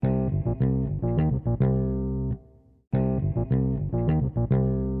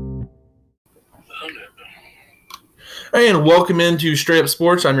Hey, and welcome into Straight Up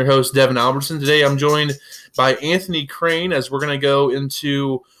Sports. I'm your host, Devin Albertson. Today I'm joined by Anthony Crane as we're going to go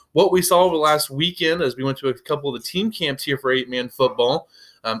into what we saw over the last weekend as we went to a couple of the team camps here for 8-man football.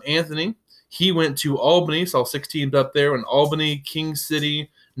 Anthony, he went to Albany, saw 6 teams up there in Albany, King City,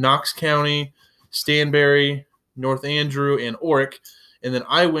 Knox County, Stanberry, North Andrew, and Orick. And then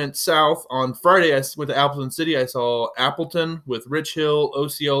I went south on Friday. I went to Appleton City. I saw Appleton with Rich Hill,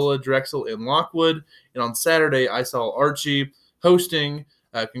 Osceola, Drexel, and Lockwood. And on Saturday, I saw Archie hosting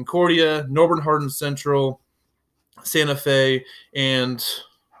Concordia, Northern Hardin Central, Santa Fe, and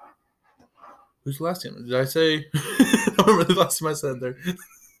who's the last team? Did I say? I don't remember the last team I said there.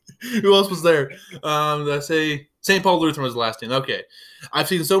 Who else was there? Did I say St. Paul Lutheran was the last team? Okay. I've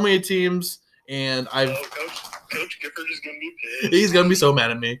seen so many teams, and Coach Gifford is going to be pissed. He's going to be so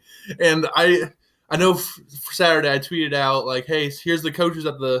mad at me. And I know for Saturday I tweeted out, like, hey, here's the coaches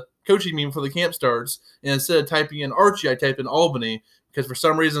at the coaching meeting for the camp starts. And instead of typing in Archie, I typed in Albany because for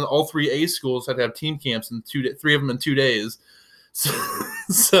some reason all 3 A schools had to have team camps in 3 of them in 2 days.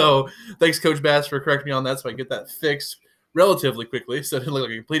 So thanks, Coach Bass, for correcting me on that so I get that fixed relatively quickly so I didn't look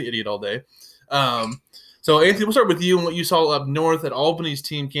like a complete idiot all day. So, Anthony, we'll start with you and what you saw up north at Albany's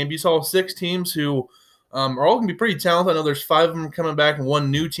team camp. You saw 6 teams who are all going to be pretty talented. I know there's 5 of them coming back and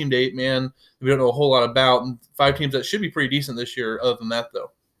 1 new team to 8-man we don't know a whole lot about, and 5 teams that should be pretty decent this year other than that,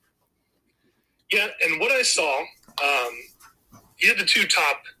 though. Yeah, and what I saw, you had the 2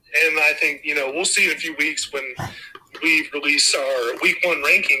 top, and I think, we'll see in a few weeks when we release our week 1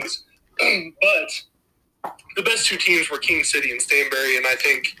 rankings, but the best 2 teams were King City and Stanberry, and I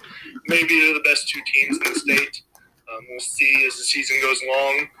think maybe they're the best 2 teams in the state. We'll see as the season goes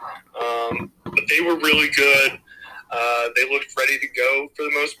along. But they were really good. They looked ready to go for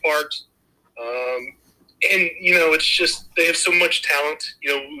the most part. And, it's just they have so much talent.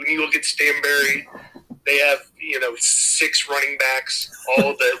 When you look at Stanberry, they have, 6 running backs,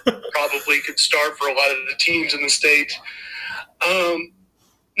 all that probably could start for a lot of the teams in the state.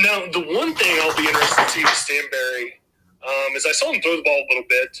 Now, the one thing I'll be interested to see with Stanberry is I saw him throw the ball a little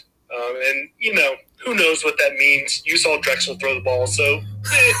bit. And, who knows what that means. You saw Drexel throw the ball, so.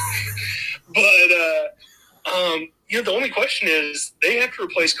 But, the only question is they have to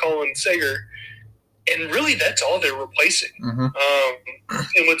replace Colin Sager, and really that's all they're replacing. Mm-hmm.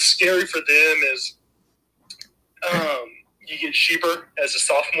 And what's scary for them is you get Sheeper as a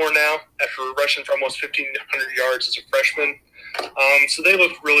sophomore now after rushing for almost 1,500 yards as a freshman. So they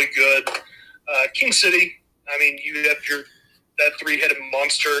look really good. King City, you have that 3-headed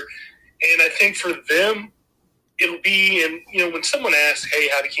monster. And I think for them, it'll be, when someone asks, hey,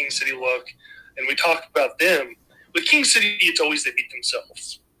 how did King City look? And we talk about them, with King City, it's always they beat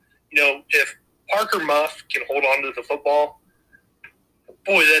themselves. If Parker Muff can hold on to the football,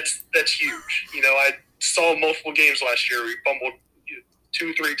 boy, that's huge. I saw multiple games last year. We fumbled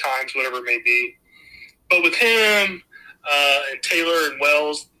 2-3 times, whatever it may be. But with him and Taylor and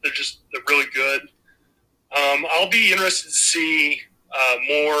Wells, they're really good. I'll be interested to see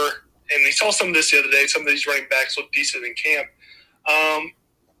more. And we saw some of this the other day. Some of these running backs look decent in camp.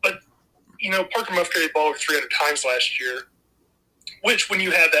 But Parker Muff carried the ball over 300 times last year, which when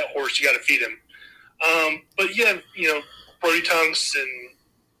you have that horse, you got to feed him. But you have, Brody Tunks and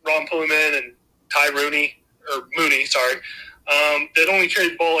Ron Pulliman and Mooney, that only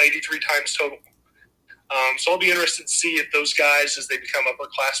carried the ball 83 times total. So I'll be interested to see if those guys, as they become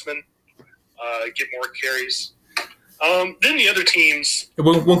upperclassmen, get more carries. Then the other teams.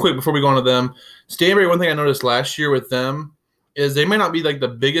 One quick before we go on to them. Stanberry, one thing I noticed last year with them is they might not be like the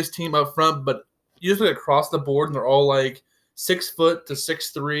biggest team up front, but you just look across the board and they're all like 6 foot to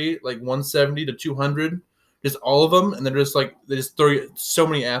 6'3", like 170 to 200, just all of them. And they're just like, they just throw so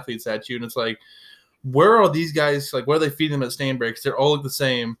many athletes at you. And it's like, where are these guys? Like, where are they feeding them at Stanberry? Because they're all look the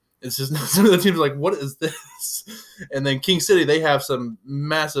same. It's just some of the teams are like, what is this? And then King City, they have some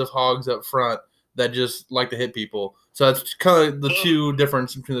massive hogs up front that just like to hit people. So that's kind of the 2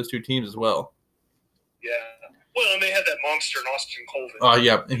 difference between those 2 teams as well. Yeah. Well, and they had that monster in Austin Colvin. Oh,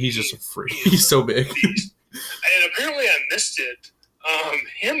 yeah, and he's just a freak. He's so big. And apparently I missed it.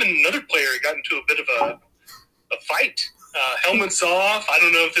 Him and another player got into a bit of a fight. Helmets off. I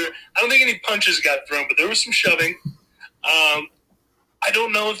don't think any punches got thrown, but there was some shoving. I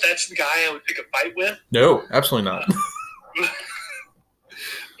don't know if that's the guy I would pick a fight with. No, absolutely not.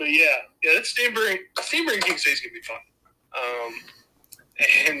 But yeah, that's Stanberry and King City's gonna be fun.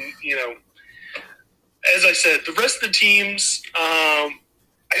 And as I said, the rest of the teams, I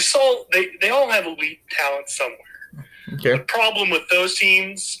saw they all have elite talent somewhere. Okay. The problem with those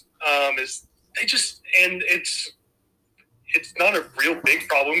teams is they just, and it's not a real big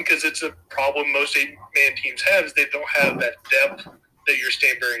problem because it's a problem most man teams have is they don't have that depth that your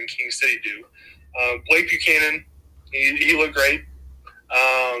Stanberry and King City do. Blake Buchanan, he looked great.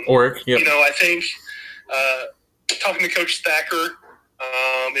 Oric, yep. I think talking to Coach Thacker,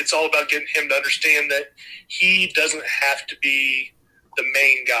 it's all about getting him to understand that he doesn't have to be the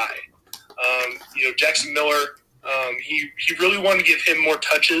main guy. Jackson Miller, he really wanted to give him more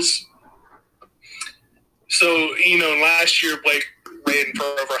touches. So, last year Blake ran for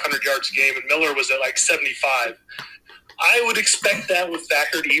over 100 yards a game, and Miller was at like 75. I would expect that with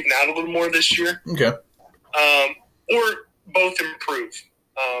Thacker to even out a little more this year. Okay. Or both improve,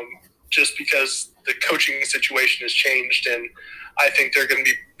 just because the coaching situation has changed, and I think they're going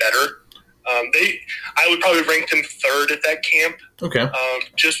to be better. I would probably rank them third at that camp. Okay.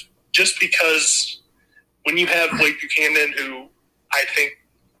 Just because when you have Blake Buchanan, who I think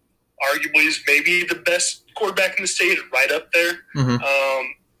arguably is maybe the best quarterback in the state, right up there. Mm-hmm.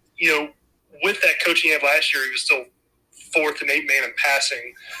 With that coaching he had last year, he was still fourth in 8-man in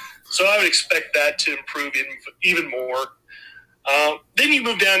passing. So I would expect that to improve even more. Then you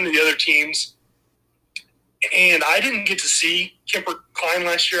move down to the other teams, and I didn't get to see Kemper Klein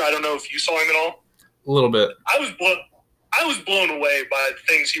last year. I don't know if you saw him at all. A little bit. I was blown away by the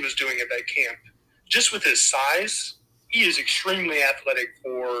things he was doing at that camp. Just with his size, he is extremely athletic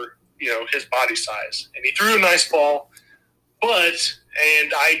for his body size, and he threw a nice ball.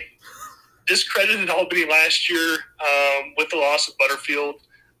 And I discredited Albany last year with the loss of Butterfield.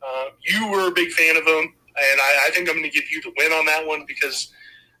 You were a big fan of him, and I think I'm going to give you the win on that one because,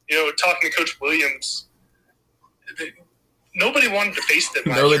 talking to Coach Williams, nobody wanted to face them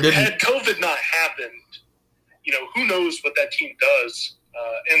last year. They didn't. Had COVID not happened, who knows what that team does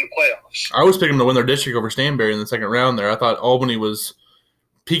in the playoffs. I was picking them to win their district over Stanberry in the second round there. I thought Albany was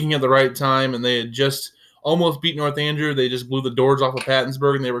peaking at the right time, and they had just almost beat North Andrew. They just blew the doors off of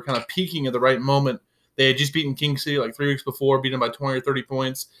Pattonsburg, and they were kind of peaking at the right moment. They had just beaten King City like 3 weeks before, beat them by 20 or 30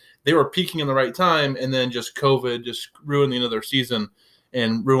 points. They were peaking in the right time, and then just COVID just ruined the end of their season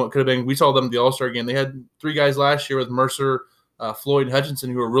and ruined what could have been. We saw them at the All-Star game. They had 3 guys last year with Mercer, Floyd, and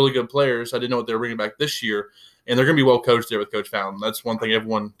Hutchinson who were really good players. I didn't know what they were bringing back this year, and they're going to be well coached there with Coach Fountain. That's one thing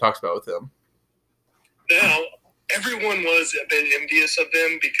everyone talks about with him. Now, everyone was a bit envious of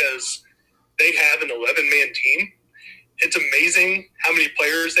them because they have an 11-man team. It's amazing how many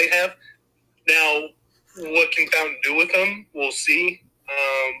players they have. Now, what can Fountain do with them? We'll see.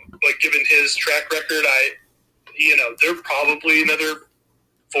 But given his track record, they're probably another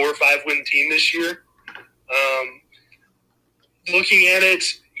 4 or 5 win team this year. Looking at it,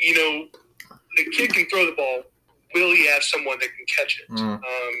 the kid can throw the ball. Will he have someone that can catch it?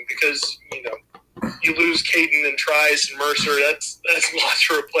 Because, you lose Caden and Trice and Mercer. That's a lot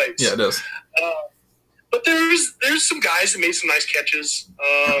to replace. Yeah, it is. But there's some guys that made some nice catches.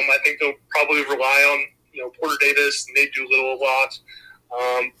 I think they'll probably rely on Porter Davis and Nate Doolittle a lot.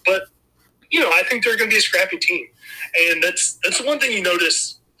 But I think they're going to be a scrappy team, and that's the one thing you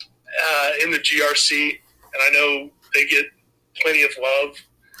notice in the GRC. And I know they get plenty of love,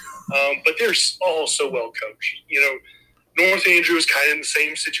 but they're all so well coached. North Andrew is kind of in the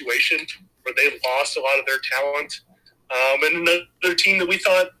same situation where they lost a lot of their talent. And another team that we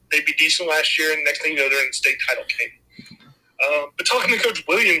thought they'd be decent last year, and next thing you know, they're in the state title game. But talking to Coach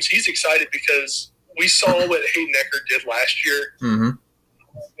Williams, he's excited because we saw what Hayden Eckert did last year, and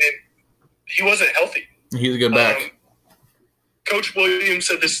he wasn't healthy. He's a good back. Coach Williams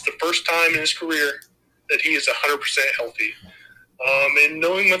said this is the first time in his career that he is 100% healthy. And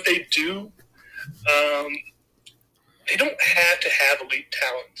knowing what they do, they don't have to have elite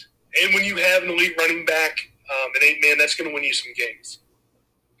talent. And when you have an elite running back, an 8-man, that's going to win you some games.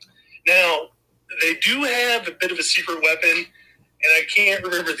 Now, they do have a bit of a secret weapon, and I can't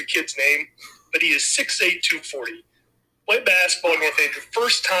remember the kid's name, but he is 6'8", 240. Played basketball in North Andrew.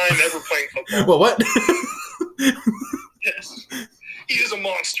 First time ever playing football. Well, what? Yes. He is a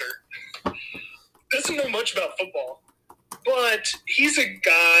monster. Doesn't know much about football, but he's a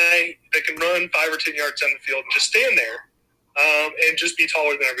guy that can run 5 or 10 yards down the field and just stand there and just be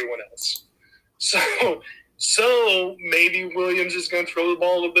taller than everyone else. So maybe Williams is going to throw the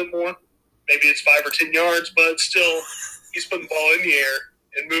ball a little bit more. Maybe it's 5 or 10 yards, but still he's putting the ball in the air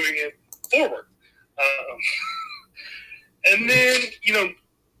and moving it forward. And then,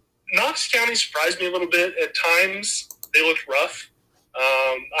 Knox County surprised me a little bit. At times, they looked rough.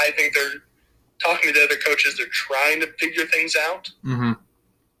 I think they're talking to the other coaches. They're trying to figure things out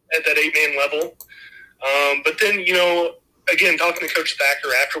at that 8-man level. But then, again, talking to Coach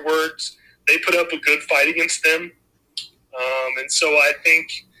Thacker afterwards, they put up a good fight against them. And so I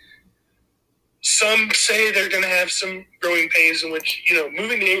think some say they're going to have some growing pains in which,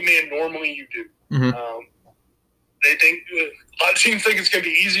 moving to 8-man normally you do. Mm-hmm. They think a lot of teams think it's going to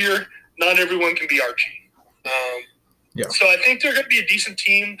be easier. Not everyone can be Archie. So I think they're going to be a decent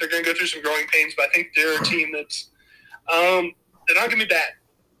team. They're going to go through some growing pains, but I think they're a team that's they're not going to be bad.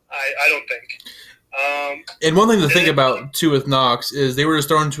 I don't think. And one thing to think about, too, with Knox is they were just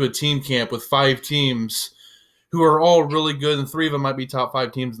thrown into a team camp with 5 teams who are all really good, and 3 of them might be top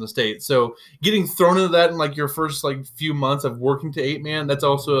 5 teams in the state. So getting thrown into that in, like, your first, like, few months of working to 8-man, that's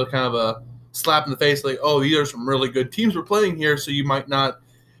also a kind of a slap in the face. Like, oh, these are some really good teams we're playing here, so you might not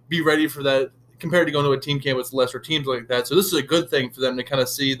be ready for that compared to going to a team camp with lesser teams like that. So this is a good thing for them to kind of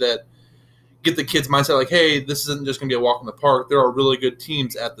see that, get the kids' mindset like, hey, this isn't just going to be a walk in the park. There are really good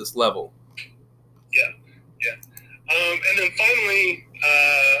teams at this level. Yeah. And then finally,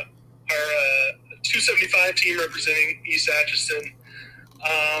 our 275 team representing East Atchison.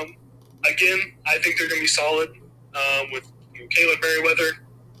 Again, I think they're going to be solid with Caleb Merriweather,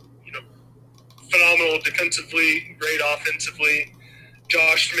 phenomenal defensively, great offensively.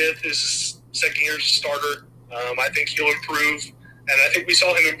 Josh Smith is second-year starter. I think he'll improve, and I think we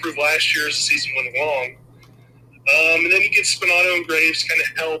saw him improve last year as the season went along. And then you get Spinato and Graves kind of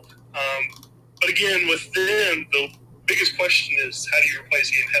help. But again, with them, the biggest question is how do you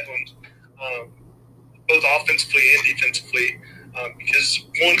replace Ian Hedlund, both offensively and defensively? Because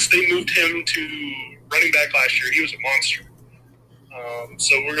once they moved him to running back last year, he was a monster.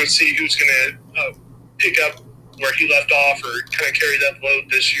 So we're going to see who's going to pick up where he left off or kind of carry that load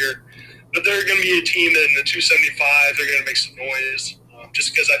this year. But they're going to be a team that in the 275, they're going to make some noise,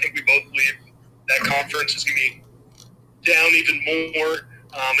 just because I think we both believe that conference is going to be down even more.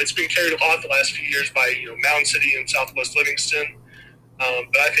 It's been carried a lot the last few years by Mountain City and Southwest Livingston.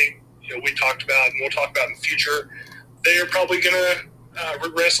 But I think we talked about, and we'll talk about in the future, they are probably going to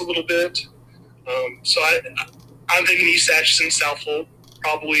regress a little bit. So I'm thinking East Atchison, South Holt,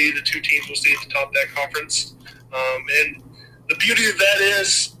 probably the 2 teams we'll see at the top of that conference. And the beauty of that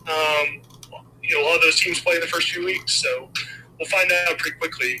is, a lot of those teams play the first few weeks, so we'll find out pretty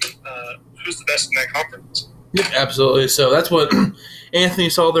quickly who's the best in that conference. Yeah, absolutely. So that's what Anthony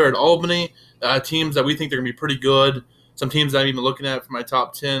saw there at Albany. Teams that we think they're going to be pretty good. Some teams that I'm even looking at for my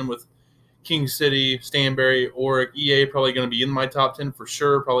top 10 with King City, Stanberry, Oric, EA probably going to be in my top 10 for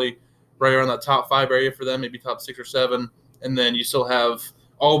sure. Probably right around that top 5 area for them, maybe top 6 or 7. And then you still have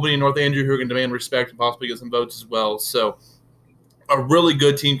Albany and North Andrew who are going to demand respect and possibly get some votes as well. So a really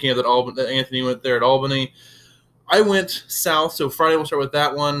good team camp that Anthony went there at Albany. I went south, so Friday we'll start with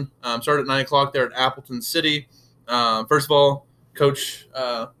that one. Started at 9 o'clock there at Appleton City. First of all, Coach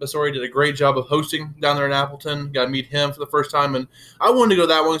Basori did a great job of hosting down there in Appleton. Got to meet him for the first time, and I wanted to go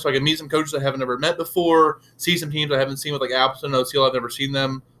that one so I could meet some coaches I haven't ever met before, see some teams I haven't seen with like Appleton, OCL. I've never seen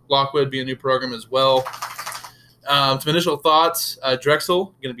them. Lockwood be a new program as well. Some initial thoughts,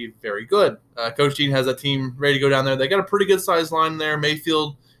 Drexel going to be very good. Coach Dean has that team ready to go down there. They got a pretty good sized line there. Caleb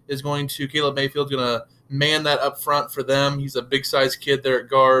Mayfield's going to man that up front for them. He's a big sized kid there at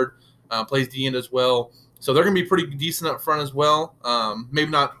guard, plays D end as well. So they're going to be pretty decent up front as well.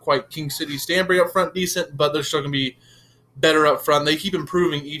 Maybe not quite King City Stanberry up front decent, but they're still going to be better up front. They keep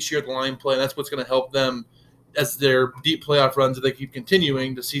improving each year at the line play, and that's what's going to help them as their deep playoff runs. If they keep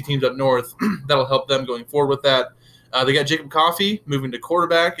continuing to see teams up north, that'll help them going forward with that. They got Jacob Coffey moving to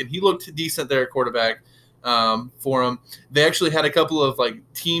quarterback, and he looked decent there at quarterback for them. They actually had a couple of like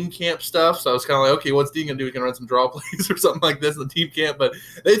team camp stuff, so I was kind of like, okay, what's Dean going to do? He can run some draw plays or something like this in the team camp, but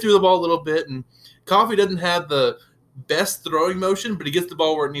they threw the ball a little bit, and Coffey doesn't have the best throwing motion, but he gets the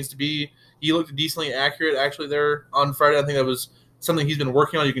ball where it needs to be. He looked decently accurate actually there on Friday. I think that was something he's been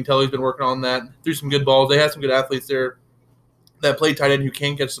working on. You can tell he's been working on that. Threw some good balls. They had some good athletes there that play tight end who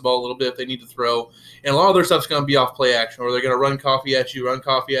can catch the ball a little bit if they need to throw. And a lot of their stuff's going to be off play action, or they're going to run Coffey at you,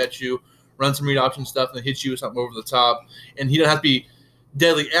 run some read option stuff, and hit you with something over the top. And he doesn't have to be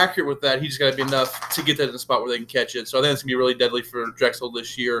deadly accurate with that. He just got to be enough to get that in a spot where they can catch it. So I think it's going to be really deadly for Drexel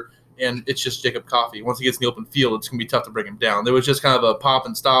this year. And it's just Jacob Coffey. Once he gets in the open field, it's going to be tough to bring him down. There was just kind of a pop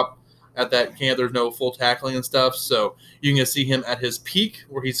and stop at that camp. There's no full tackling and stuff. So you can just see him at his peak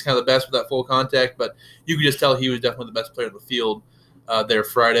where he's kind of the best with that full contact. But you could just tell he was definitely the best player in the field there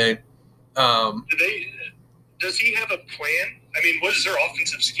Friday. Does he have a plan? I mean, what is their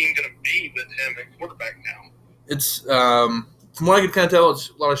offensive scheme going to be with him at quarterback now? It's from what I could kind of tell,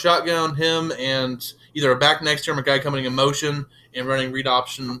 it's a lot of shotgun, him and either a back next to him, a guy coming in motion and running read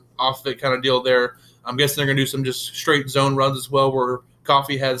option off of it kind of deal there. I'm guessing they're going to do some just straight zone runs as well where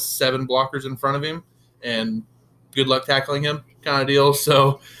Coffey has 7 blockers in front of him and good luck tackling him kind of deal.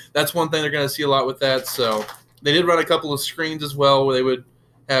 So that's one thing they're going to see a lot with that. So they did run a couple of screens as well where they would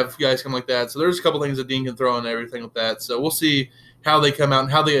have guys come like that. So there's a couple things that Dean can throw and everything with that. So we'll see how they come out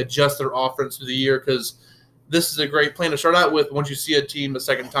and how they adjust their offense through the year, because this is a great plan to start out with. Once you see a team a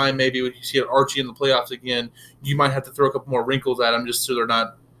second time, maybe when you see an Archie in the playoffs again, you might have to throw a couple more wrinkles at him just so they're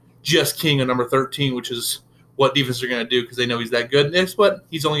not just king of number 13, which is what defense are going to do because they know he's that good. And it's what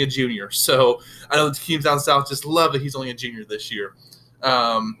he's only a junior. So I know the teams down south just love that he's only a junior this year.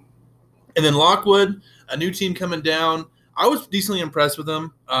 And then Lockwood, a new team coming down. I was decently impressed with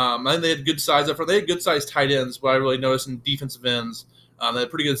them. I think they had good size up front. They had good size tight ends, what I really noticed in defensive ends. They had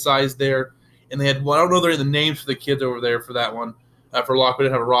pretty good size there. And they had, well, I don't know the names for the kids over there for that one. For Lockwood,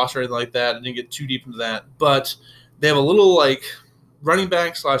 didn't have a roster or anything like that. I didn't get too deep into that. But they have a little like running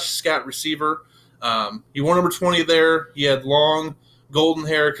back / scat receiver. He wore number 20 there. He had long golden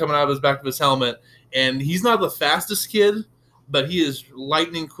hair coming out of his back of his helmet. And he's not the fastest kid, but he is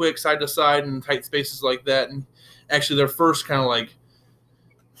lightning quick side to side in tight spaces like that. And actually their first kind of like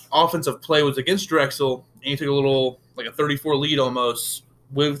offensive play was against Drexel. And he took a little, like a 34 lead almost,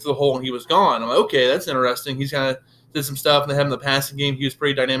 with the hole, and he was gone. I'm like, okay, that's interesting. He's kind of did some stuff, and they had him in the passing game. He was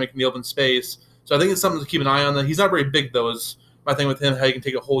pretty dynamic in the open space. So I think it's something to keep an eye on. He's not very big, though, is my thing with him, how he can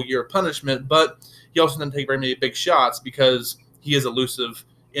take a whole year of punishment, but he also doesn't take very many big shots because he is elusive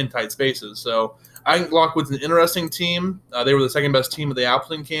in tight spaces. So I think Lockwood's an interesting team. They were the second best team of the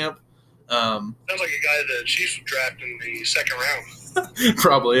Appleton camp. Sounds like a guy the Chiefs would draft in the second round.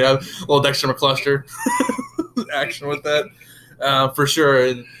 Probably, yeah. A little Dexter McCluster action with that. For sure.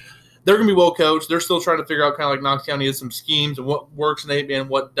 And they're going to be well coached. They're still trying to figure out, kind of like Knox County is, some schemes and what works in 8-man,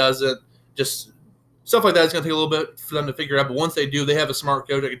 what doesn't. Just stuff like that is going to take a little bit for them to figure out. But once they do, they have a smart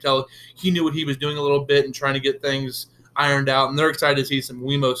coach. I can tell he knew what he was doing a little bit and trying to get things ironed out. And they're excited to see some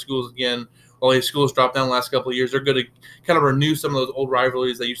WeMo schools again. While these schools dropped down the last couple of years, they're going to kind of renew some of those old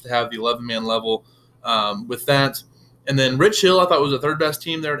rivalries they used to have, the 11-man level with that. And then Rich Hill, I thought, was the third best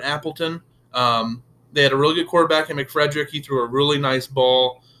team there at Appleton. They had a really good quarterback in McFrederick. He threw a really nice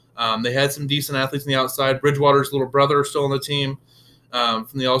ball. They had some decent athletes on the outside. Bridgewater's little brother is still on the team from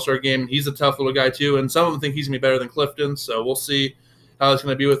the All-Star game. He's a tough little guy, too. And some of them think he's going to be better than Clifton, so we'll see how it's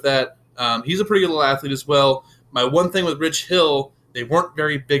going to be with that. He's a pretty good little athlete as well. My one thing with Rich Hill, they weren't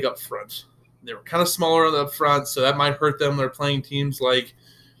very big up front. They were kind of smaller up front, so that might hurt them. They're playing teams like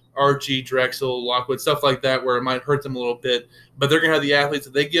Archie, Drexel, Lockwood, stuff like that, where it might hurt them a little bit. But they're going to have the athletes.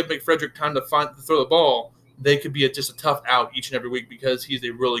 If they give McFrederick time to throw the ball, they could be just a tough out each and every week because he's a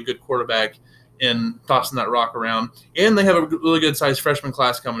really good quarterback in tossing that rock around. And they have a really good-sized freshman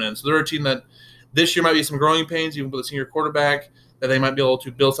class coming in. So they're a team that this year might be some growing pains, even with a senior quarterback, that they might be able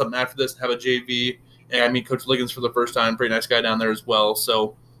to build something after this and have a JV. And I meet Coach Liggins for the first time. Pretty nice guy down there as well.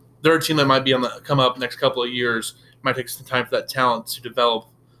 So they're a team that might be on the come up next couple of years. It might take some time for that talent to develop.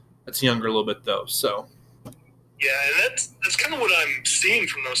 That's younger a little bit, though. So, yeah, and that's kind of what I'm seeing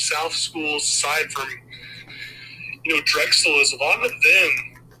from those South schools, aside from, Drexel, is a lot of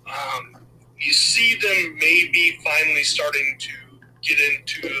them, you see them maybe finally starting to get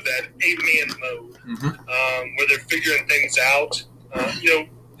into that 8-man mode, where they're figuring things out.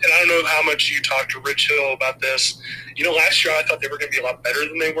 And I don't know how much you talked to Rich Hill about this. Last year I thought they were going to be a lot better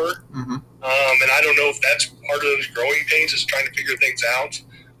than they were. And I don't know if that's part of those growing pains, is trying to figure things out.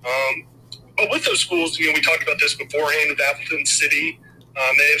 But with those schools, we talked about this beforehand with Appleton City.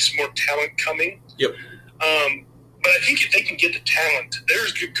 They have some more talent coming. Yep. But I think if they can get the talent,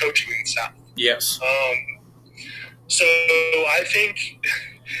 there's good coaching in the South. Yes. So I think,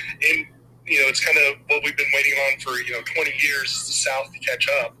 it's kind of what we've been waiting on for 20 years, is the South to catch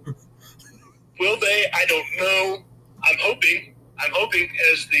up. Will they? I don't know. I'm hoping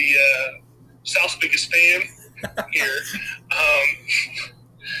as the South's biggest fan here.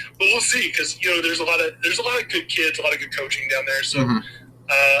 But we'll see, because there's a lot of good kids, a lot of good coaching down there. So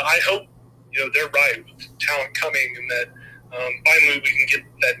I hope they're right with the talent coming, and that finally we can get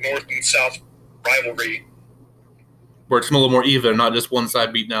that North and South rivalry where it's a little more even, not just one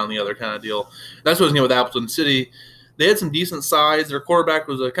side beating down the other kind of deal. That's what was with Appleton City. They had some decent size. Their quarterback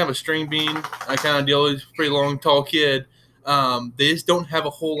was a kind of a string bean kind of deal. He's a pretty long, tall kid. They just don't have a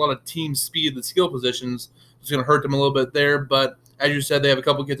whole lot of team speed at the skill positions. It's going to hurt them a little bit there. But as you said, they have a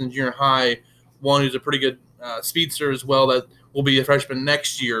couple kids in junior high. One who's a pretty good speedster as well that will be a freshman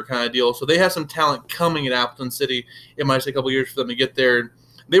next year kind of deal. So they have some talent coming at Appleton City. It might take a couple years for them to get there.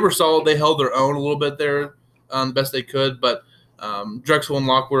 They were solid. They held their own a little bit there, the best they could. But Drexel and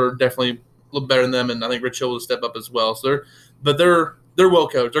Lockwood are definitely a little better than them, and I think Rich Hill will step up as well. So they're well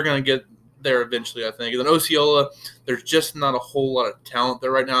coached. They're going to get there eventually, I think. And then Osceola, there's just not a whole lot of talent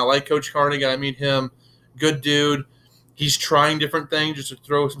there right now. I like Coach Carnegie. I meet him. Good dude. He's trying different things just to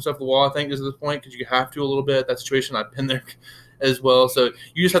throw some stuff at the wall, I think, is at this point, because you have to a little bit. That situation, I've been there as well. So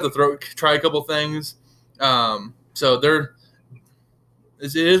you just have to try a couple things. So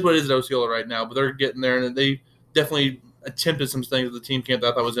it is what it is at Osceola right now, but they're getting there, and they definitely attempted some things at the team camp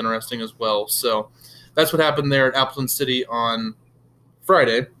that I thought was interesting as well. So that's what happened there at Appleton City on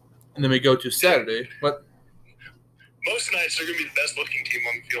Friday, and then we go to Saturday. But most nights they're going to be the best looking team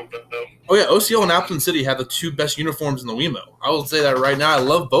on the field, though. Oh yeah, Osceola and Appleton City have the two best uniforms in the WeMo. I will say that right now. I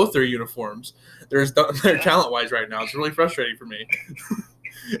love both their uniforms. They're talent-wise right now. It's really frustrating for me.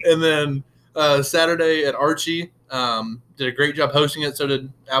 And then Saturday at Archie, did a great job hosting it. So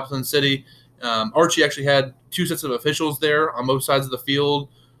did Appleton City. Archie actually had two sets of officials there on both sides of the field.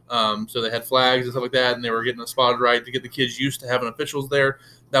 So they had flags and stuff like that, and they were getting the spot right to get the kids used to having officials there.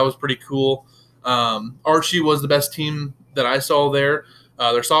 That was pretty cool. Archie was the best team that I saw there.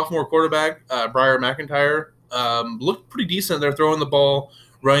 Their sophomore quarterback, Briar McIntyre, looked pretty decent. They're throwing the ball,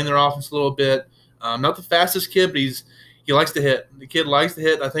 running their offense a little bit. Not the fastest kid, but he likes to hit. The kid likes to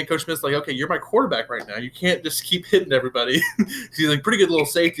hit. I think Coach Smith's like, okay, you're my quarterback right now. You can't just keep hitting everybody. He's like pretty good little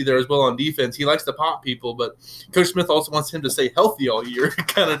safety there as well on defense. He likes to pop people, but Coach Smith also wants him to stay healthy all year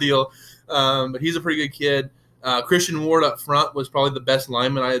kind of deal. But he's a pretty good kid. Christian Ward up front was probably the best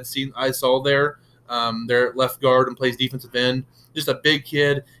lineman I saw there. They're at left guard and plays defensive end. Just a big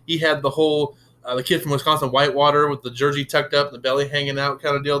kid. He had the kid from Wisconsin, Whitewater, with the jersey tucked up and the belly hanging out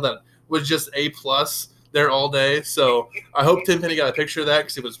kind of deal that was just A+ there all day. So I hope Tim Penny got a picture of that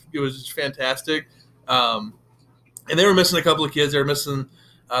because it was just fantastic. And they were missing a couple of kids. They were missing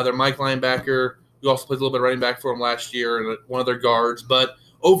their Mike linebacker, who also played a little bit of running back for them last year, and one of their guards. But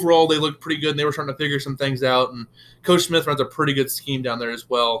overall, they looked pretty good, and they were starting to figure some things out. And Coach Smith runs a pretty good scheme down there as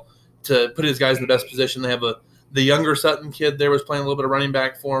well to put his guys in the best position. They have the younger Sutton kid there was playing a little bit of running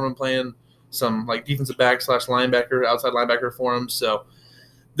back for him and playing some like defensive back / linebacker, outside linebacker for him. So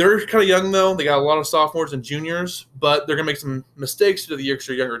they're kind of young, though. They got a lot of sophomores and juniors, but they're going to make some mistakes due to the year because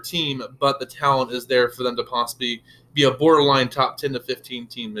they're a younger team, but the talent is there for them to possibly be a borderline top 10 to 15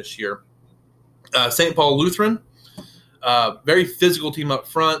 team this year. St. Paul Lutheran, very physical team up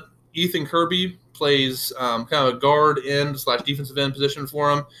front. Ethan Kirby plays kind of a guard end / defensive end position for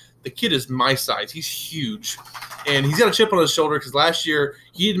him. The kid is my size. He's huge. And he's got a chip on his shoulder because last year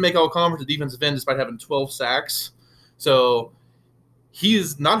he didn't make all-conference at defensive end despite having 12 sacks. So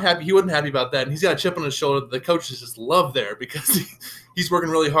he's not happy. He wasn't happy about that. And he's got a chip on his shoulder that the coaches just love there because he's working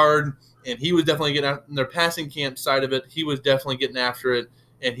really hard. And he was definitely getting out in their passing camp side of it. He was definitely getting after it.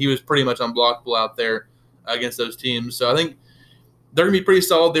 And he was pretty much unblockable out there against those teams. So I think they're going to be pretty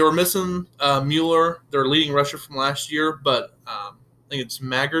solid. They were missing Mueller, their leading rusher from last year, but I think it's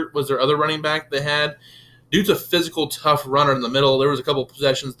Maggart was their other running back they had. Dude's a physical, tough runner in the middle. There was a couple of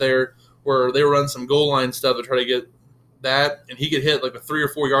possessions there where they were running some goal line stuff to try to get that, and he could hit like a 3 or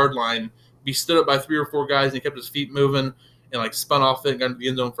 4 yard line, be stood up by 3 or 4 guys, and he kept his feet moving and like spun off it and got into the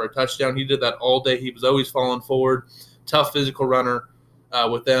end zone for a touchdown. He did that all day. He was always falling forward. Tough physical runner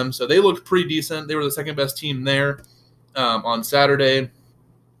with them. So they looked pretty decent. They were the second best team there on Saturday.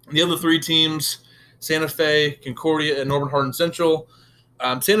 The other 3 teams, Santa Fe, Concordia, and Norman Hardin Central.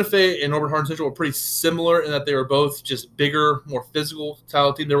 Santa Fe and Norman Hardin Central were pretty similar in that they were both just bigger, more physical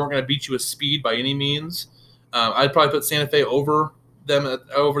style team. They weren't going to beat you with speed by any means. I'd probably put Santa Fe over them,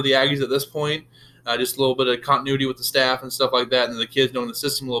 over the Aggies at this point. Just a little bit of continuity with the staff and stuff like that, and the kids knowing the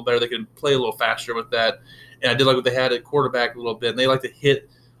system a little better. They could play a little faster with that. And I did like what they had at quarterback a little bit, and they like to hit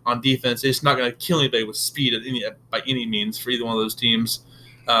on defense. It's not going to kill anybody with speed by any means for either one of those teams.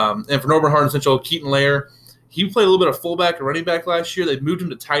 And for Norman Hardin Central, Keaton Lair, he played a little bit of fullback and running back last year. They moved him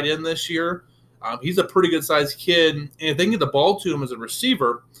to tight end this year. He's a pretty good-sized kid, and if they can get the ball to him as a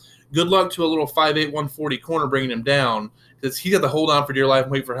receiver, good luck to a little 5'8", 140 corner bringing him down because he had to hold on for dear life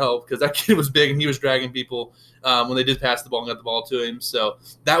and wait for help because that kid was big and he was dragging people when they did pass the ball and got the ball to him. So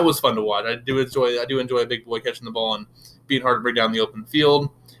that was fun to watch. I do enjoy a big boy catching the ball and being hard to bring down the open field.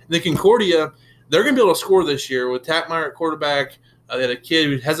 And then Concordia, they're going to be able to score this year with Tackmeyer at quarterback. They had a kid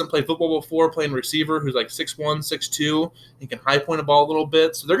who hasn't played football before playing receiver who's like 6'1", 6'2", and can high point a ball a little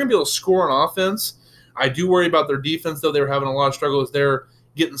bit. So they're going to be able to score on offense. I do worry about their defense, though. They were having a lot of struggles there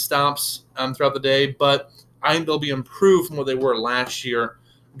getting stops throughout the day. But I think they'll be improved from what they were last year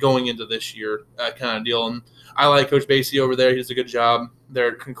going into this year kind of deal. And I like Coach Basie over there. He does a good job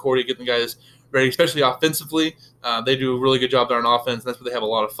there at Concordia getting the guys ready, especially offensively. They do a really good job there on offense. That's where they have a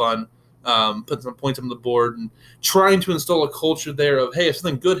lot of fun. Putting some points on the board and trying to install a culture there of, hey, if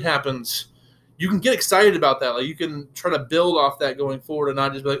something good happens, you can get excited about that. Like you can try to build off that going forward and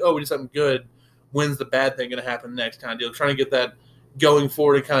not just be like, oh, we did something good. When's the bad thing going to happen next kind of deal? Trying to get that going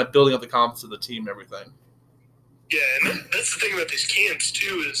forward and kind of building up the confidence of the team and everything. Yeah, and that's the thing about these camps,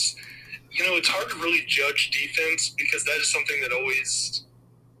 too, is, it's hard to really judge defense because that is something that always,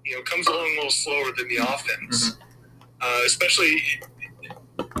 comes along a little slower than the offense. Mm-hmm. Especially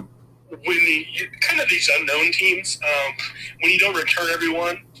kind of these unknown teams, when you don't return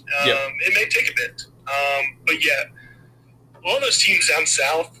everyone, it may take a bit. But yeah, a lot of those teams down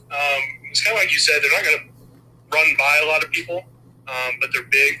south, it's kind of like you said, they're not going to run by a lot of people, but they're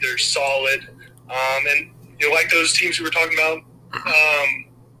big, they're solid, and like those teams we were talking about,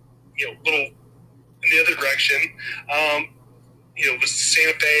 little in the other direction, with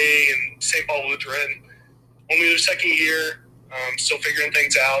Santa Fe and St. Paul Lutheran, only their second year, still figuring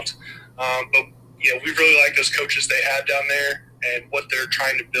things out, but we really like those coaches they have down there and what they're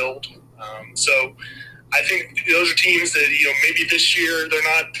trying to build. So I think those are teams that, maybe this year they're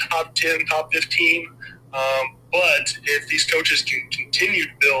not top 10, top 15, but if these coaches can continue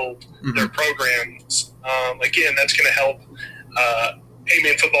to build their programs, again, that's going to help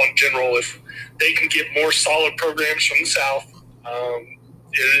A-Man football in general. If they can get more solid programs from the South,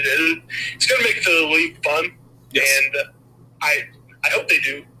 it's going to make the league fun. Yes. And I hope they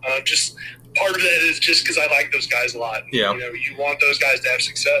do. Just part of that is just because I like those guys a lot. Yeah. You want those guys to have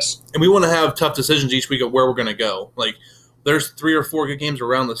success. And we want to have tough decisions each week of where we're going to go. Like, there's 3 or 4 good games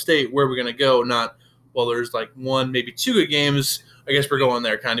around the state. Where we're going to go, not, well, there's like 1, maybe 2 good games. I guess we're going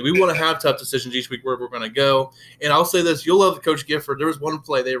there, kind of. We want to have tough decisions each week where we're going to go. And I'll say this. You'll love Coach Gifford. There was one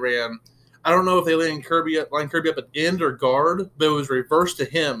play they ran. I don't know if they line Kirby up at end or guard, but it was reversed to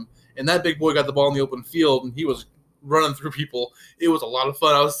him. And that big boy got the ball in the open field, and he was running through people. It was a lot of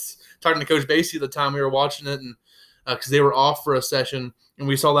fun. I was talking to Coach Basie at the time we were watching it, and because they were off for a session, and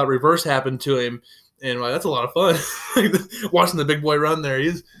we saw that reverse happen to him, and that's a lot of fun. Watching the big boy run there,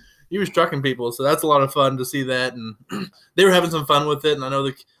 he was trucking people, so that's a lot of fun to see that, and they were having some fun with it, and I know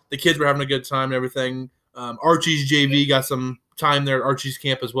the kids were having a good time and everything. Archie's JV got some time there at Archie's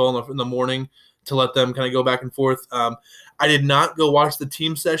camp as well in the morning to let them kind of go back and forth. I did not go watch the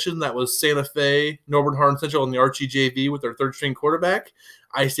team session. That was Santa Fe, Norbert Hardin Central, and the Archie JV with their third-string quarterback.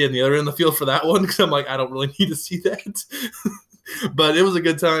 I stayed on the other end of the field for that one because I'm like, I don't really need to see that. But it was a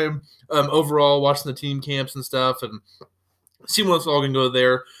good time overall watching the team camps and stuff and seeing what's all going to go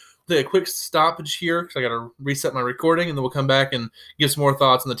there. We'll take a quick stoppage here because I got to reset my recording, and then we'll come back and give some more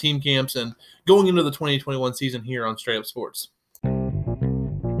thoughts on the team camps and going into the 2021 season here on Straight Up Sports.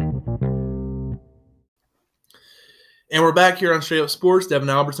 And we're back here on Straight Up Sports. Devin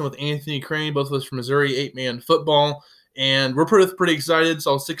Albertson with Anthony Crane, both of us from Missouri 8-Man football. And we're pretty excited.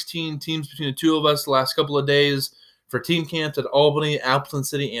 Saw 16 teams between the two of us the last couple of days for team camps at Albany, Appleton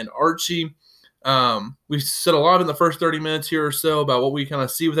City, and Archie. We said a lot in the first 30 minutes here or so about what we kind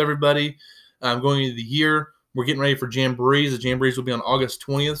of see with everybody going into the year. We're getting ready for Jamborees. The Jamborees will be on August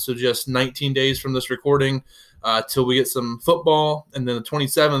 20th, so just 19 days from this recording till we get some football. And then the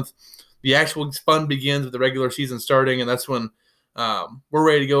 27th, the actual fun begins with the regular season starting, and that's when we're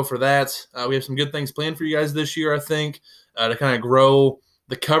ready to go for that. We have some good things planned for you guys this year, I think, to kind of grow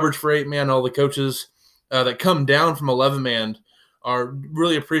the coverage for 8-Man. All the coaches that come down from 11-Man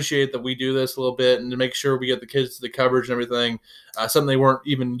really appreciate that we do this a little bit and to make sure we get the kids to the coverage and everything. Something they weren't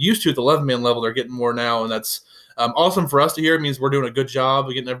even used to at the 11-Man level. They're getting more now, and that's awesome for us to hear. It means we're doing a good job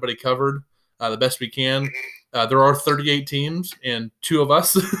of getting everybody covered the best we can. There are 38 teams and 2 of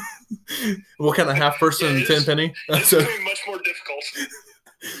us. We'll kind of half person and 10 penny. It's becoming much more difficult.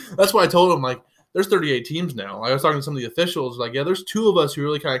 That's why I told them, like, there's 38 teams now. I was talking to some of the officials, like, yeah, there's 2 of us who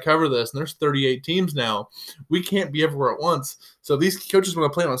really kind of cover this, and there's 38 teams now. We can't be everywhere at once. So if these coaches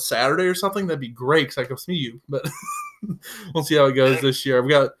want to play on a Saturday or something, that'd be great because I can see you. But we'll see how it goes this year.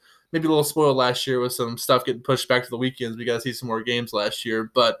 We got maybe a little spoiled last year with some stuff getting pushed back to the weekends. We got to see some more games last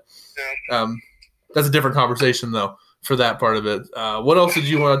year. But that's a different conversation, though, for that part of it. What else did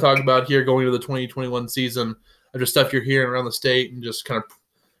you want to talk about here going into the 2021 season of just stuff you're hearing around the state and just kind of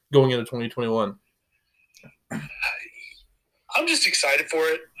going into 2021? I'm just excited for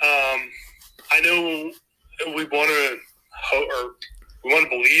it. I know we want to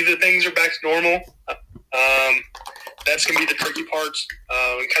believe that things are back to normal. That's going to be the tricky part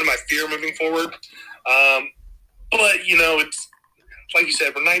and kind of my fear moving forward. But, it's like you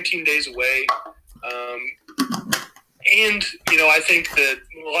said, we're 19 days away. And, I think that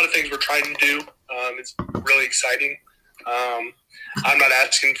a lot of things we're trying to do, it's really exciting. I'm not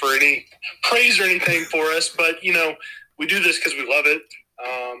asking for any praise or anything for us, but, we do this because we love it.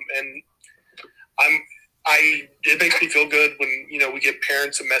 And it makes me feel good when, we get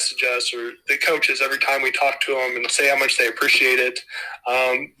parents that message us or the coaches every time we talk to them and say how much they appreciate it.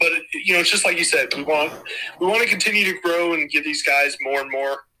 But, it's just like you said, we want to continue to grow and give these guys more and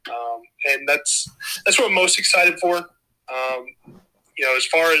more. And that's what I'm most excited for. As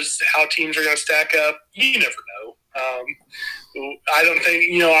far as how teams are going to stack up, you never know. I don't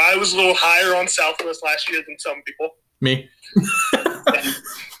think, I was a little higher on Southwest last year than some people. Me?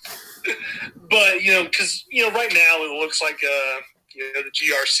 But, because, right now it looks like, the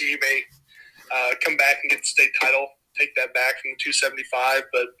GRC may come back and get the state title, take that back from 275,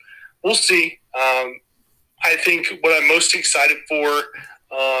 but we'll see. I think what I'm most excited for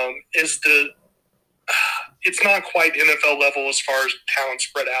is it's not quite NFL level as far as talent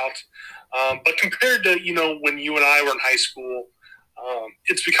spread out. But compared to, when you and I were in high school,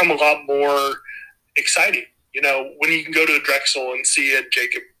 it's become a lot more exciting. When you can go to a Drexel and see a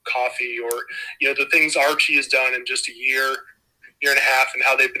Jacob Coffey or, the things Archie has done in just a year and a half and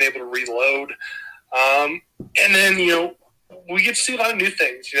how they've been able to reload. And then, we get to see a lot of new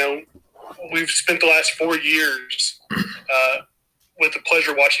things. We've spent the last 4 years with the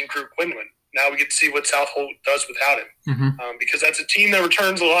pleasure watching Drew Quinlan. Now we get to see what South Holt does without him, because that's a team that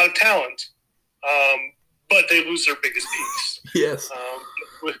returns a lot of talent, but they lose their biggest piece. Yes.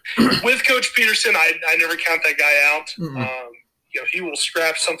 With Coach Peterson, I never count that guy out. He will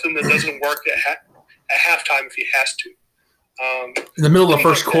scrap something that doesn't work at halftime if he has to. In the middle of the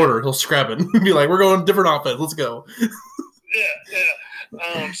first quarter, he'll scrap it and be like, we're going different offense. Let's go.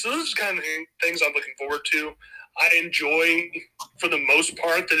 Yeah. So those are kind of things I'm looking forward to. I enjoy, for the most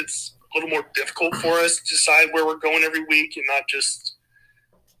part, that it's a little more difficult for us to decide where we're going every week and not just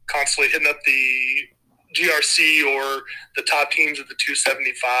constantly hitting up the GRC or the top teams at the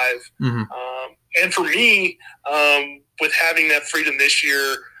 275. And for me, with having that freedom this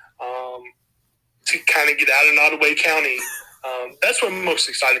year to kind of get out of Nottoway County, that's what I'm most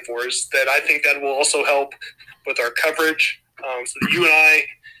excited for, is that I think that will also help with our coverage, so that you and I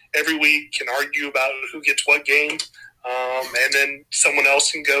every week can argue about who gets what game, and then someone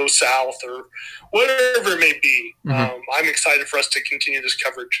else can go south or whatever it may be. I'm excited for us to continue this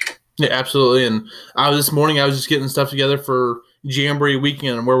coverage. Yeah, absolutely. And this morning I was just getting stuff together for Jamboree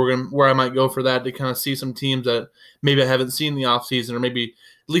weekend and where I might go for that, to kind of see some teams that maybe I haven't seen in the off season, or maybe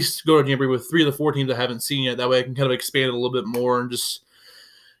at least go to Jamboree with 3 of the 4 teams I haven't seen yet. That way I can kind of expand it a little bit more and just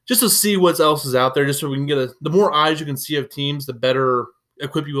to see what else is out there, just so we can get the more eyes you can see of teams, the better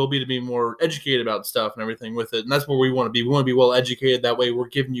equipped you will be to be more educated about stuff and everything with it. And that's where we want to be. We want to be well educated. That way we're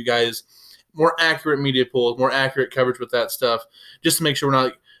giving you guys more accurate media pools, more accurate coverage with that stuff, just to make sure we're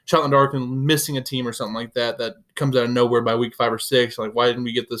not shot in the dark and missing a team or something like that comes out of nowhere by week 5 or 6. Like, why didn't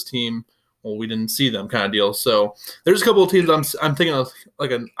we get this team? Well, we didn't see them, kind of deal. So there's a couple of teams I'm thinking of,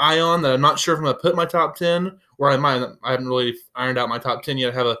 like an eye on, that I'm not sure if I'm going to put in my top 10, or I haven't really ironed out my top 10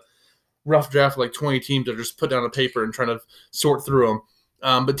 yet. I have a rough draft of like 20 teams that are just put down on paper and trying to sort through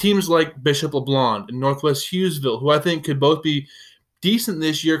them. But teams like Bishop LeBlond and Northwest Hughesville, who I think could both be decent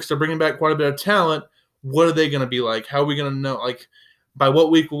this year because they're bringing back quite a bit of talent, what are they going to be like? How are we going to know? Like, by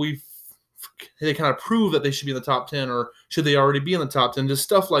what week will they kind of prove that they should be in the top 10, or should they already be in the top 10? Just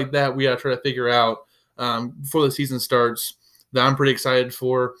stuff like that we got to try to figure out before the season starts, that I'm pretty excited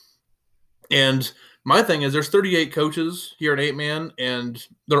for. And my thing is, there's 38 coaches here at 8-Man, and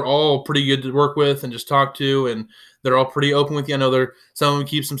they're all pretty good to work with and just talk to, and they're all pretty open with you. I know some of them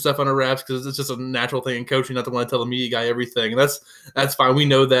keep some stuff under wraps because it's just a natural thing in coaching not to want to tell the media guy everything. And that's fine. We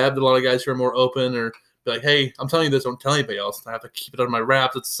know that. But a lot of guys who are more open or be like, hey, I'm telling you this, don't tell anybody else. I have to keep it under my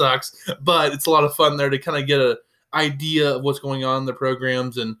wraps. It sucks. But it's a lot of fun there to kind of get an idea of what's going on in the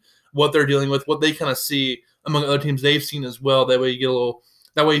programs and what they're dealing with, what they kind of see among other teams they've seen as well. That way you get a little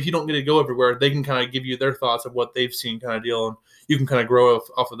 – that way if you don't get to go everywhere, they can kind of give you their thoughts of what they've seen kind of deal, and you can kind of grow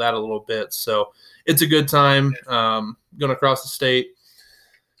off of that a little bit. So it's a good time going across the state.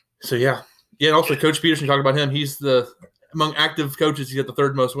 So, yeah. Yeah, and also Coach Peterson, talk about him. He's among active coaches, he's got the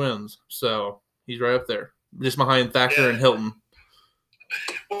 3rd most wins. So he's right up there, just behind Thacker and Hilton.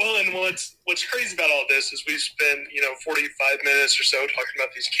 Well, and what's crazy about all this is we spend 45 minutes or so talking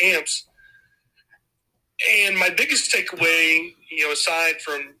about these camps, and my biggest takeaway, aside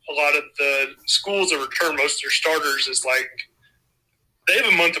from a lot of the schools that return most of their starters, is like they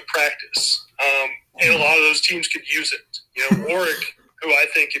have a month of practice, and a lot of those teams could use it. Warwick, who I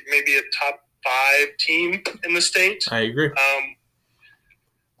think may be a top 5 team in the state. I agree.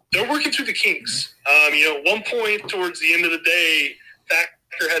 They're working through the kinks. At one point towards the end of the day,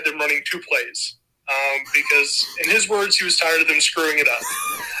 Thacker had them running 2 plays because, in his words, he was tired of them screwing it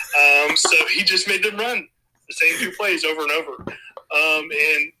up. So he just made them run the same 2 plays over and over.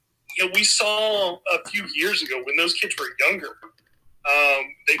 And we saw a few years ago when those kids were younger,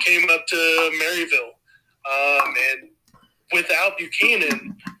 they came up to Maryville, and without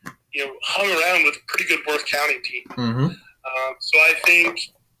Buchanan, hung around with a pretty good Worth County team. Mm-hmm. So I think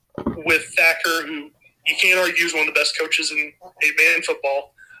with Thacker, who you can't argue is one of the best coaches in 8-man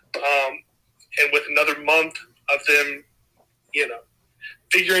football, and with another month of them,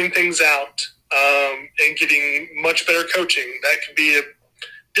 figuring things out and getting much better coaching, that could be a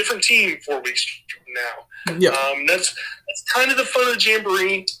different team 4 weeks from now. Yeah. That's kind of the fun of the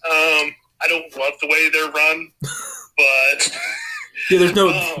Jamboree. I don't love the way they're run, but yeah,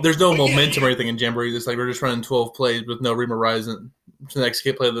 there's no momentum or anything in Jamboree. It's like we're just running 12 plays with no Ream Horizon to the next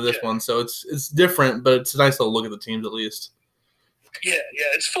play to this one. So it's different, but it's a nice little look at the teams at least. Yeah,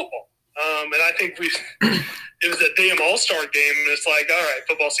 it's football. And I think it was a damn all-star game, and it's like, all right,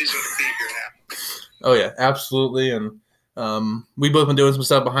 football season can be here now. Oh, yeah, absolutely. And we've both been doing some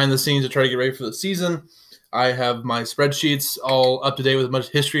stuff behind the scenes to try to get ready for the season. I have my spreadsheets all up to date with as much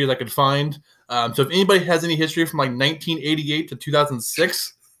history as I could find. So if anybody has any history from like 1988 to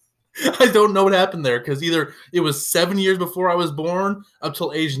 2006, I don't know what happened there because either it was 7 years before I was born up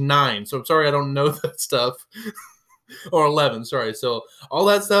till age 9. So I'm sorry I don't know that stuff. Or 11, sorry. So all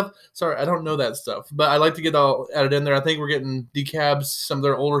that stuff, sorry, I don't know that stuff. But I like to get all added in there. I think we're getting DeCabs, some of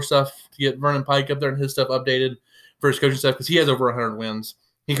their older stuff, to get Vernon Pike up there and his stuff updated for his coaching stuff because he has over 100 wins.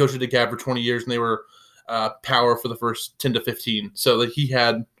 He coached at DeCab for 20 years, and they were power for the first 10 to 15. So that he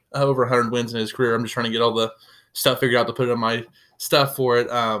had over 100 wins in his career. I'm just trying to get all the stuff figured out to put it on my stuff for it.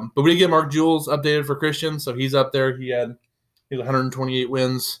 But we did get Mark Jules updated for Christian, so he's up there. He had 128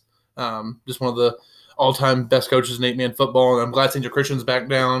 wins. Just one of the all-time best coaches in 8-man football, and I'm glad St. Joe Christian's back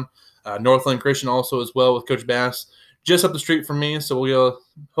down. Northland Christian also as well with Coach Bass, just up the street from me. So we'll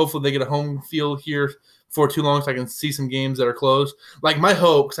hopefully they get a home field here for too long so I can see some games that are closed. Like my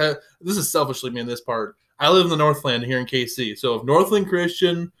hope, because this is selfishly me in this part, I live in the Northland here in KC. So if Northland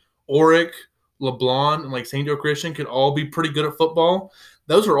Christian, Oric, LeBlanc, and like St. Joe Christian could all be pretty good at football,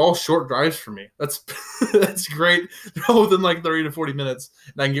 those are all short drives for me. That's that's great. They're all within like 30 to 40 minutes,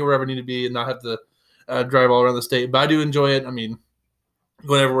 and I can get wherever I need to be and not have to drive all around the state. But I do enjoy it. I mean,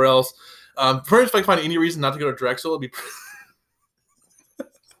 going everywhere else. First, if I can find any reason not to go to Drexel, it'd be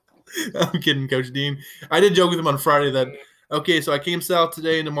I'm kidding, Coach Dean. I did joke with him on Friday that, okay, so I came south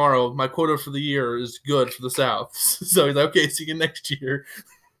today and tomorrow. My quota for the year is good for the South. So he's like, okay, see you next year.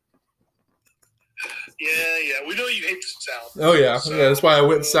 Yeah. We know you hate the South. Oh, yeah. So, yeah, that's why I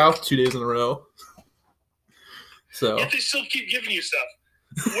went south 2 days in a row. So. Yet they still keep giving you stuff.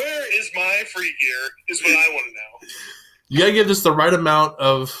 Where is my free gear is what I want to know. You got to give just the right amount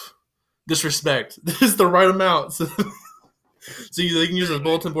of disrespect. This is the right amount. So they can use it as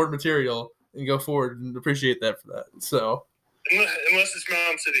bulletin board material and go forward and appreciate that for that. So unless it's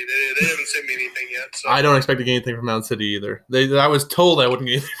Mountain City. They haven't sent me anything yet. So. I don't expect to get anything from Mountain City either. I was told I wouldn't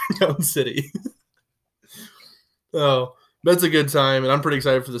get anything from Mountain City. So that's a good time, and I'm pretty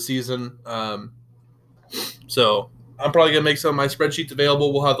excited for the season. So I'm probably going to make some of my spreadsheets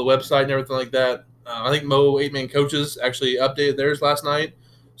available. We'll have the website and everything like that. I think Mo 8-Man Coaches actually updated theirs last night.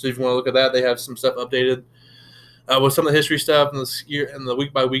 So if you want to look at that, they have some stuff updated with some of the history stuff and the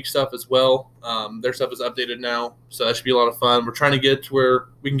week-by-week stuff as well. Their stuff is updated now, so that should be a lot of fun. We're trying to get to where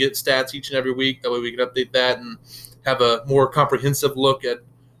we can get stats each and every week. That way we can update that and have a more comprehensive look at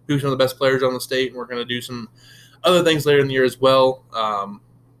who's some of the best players on the state. And we're going to do some other things later in the year as well.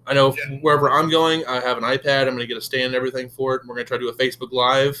 I know wherever I'm going, I have an iPad. I'm going to get a stand and everything for it. And we're going to try to do a Facebook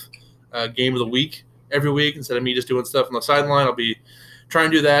Live game of the week every week instead of me just doing stuff on the sideline. I'll be trying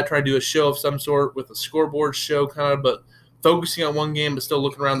to do that, try to do a show of some sort with a scoreboard show kind of, but focusing on one game but still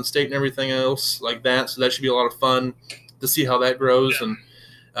looking around the state and everything else like that. So that should be a lot of fun to see how that grows and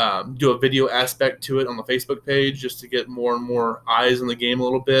do a video aspect to it on the Facebook page just to get more and more eyes on the game a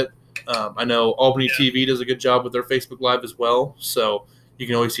little bit. I know Albany TV does a good job with their Facebook Live as well, so you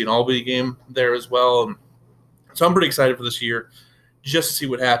can always see an Albany game there as well. And so I'm pretty excited for this year just to see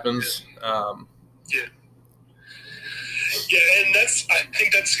what happens. Yeah, and I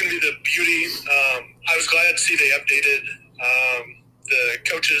think that's going to be the beauty. I was glad to see they updated the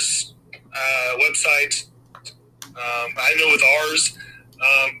coaches' website. I know with ours,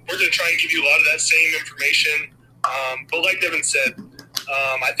 we're going to try and give you a lot of that same information. But like Devin said,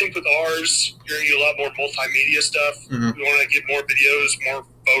 I think with ours, you're going to get a lot more multimedia stuff. Mm-hmm. We want to get more videos, more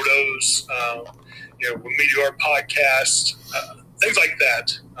photos. When we do our podcast, things like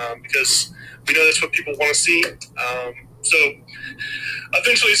that, because we know that's what people want to see. So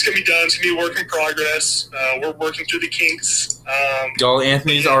eventually it's going to be done. It's going to be a work in progress. We're working through the kinks. All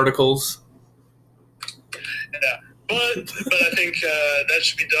Anthony's articles. Yeah, but I think that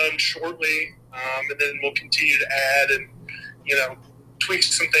should be done shortly, and then we'll continue to add and tweak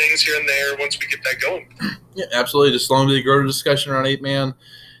some things here and there once we get that going. Yeah, absolutely. Just as long as they grow the discussion around 8-man,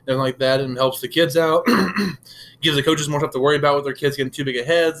 everything like that, and helps the kids out. Gives the coaches more stuff to worry about with their kids getting too big of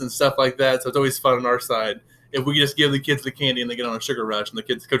heads and stuff like that. So it's always fun on our side. If we just give the kids the candy and they get on a sugar rush and the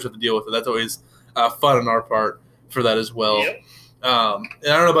coach have to deal with it, that's always fun on our part for that as well. Yep. And I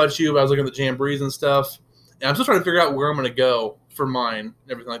don't know about you, but I was looking at the Jamborees and stuff, and I'm still trying to figure out where I'm going to go for mine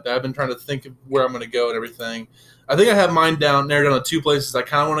and everything like that. I've been trying to think of where I'm going to go and everything. I think I have mine narrowed down to 2 places I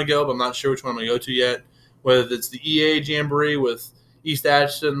kind of want to go, but I'm not sure which one I'm going to go to yet. Whether it's the EA Jamboree with East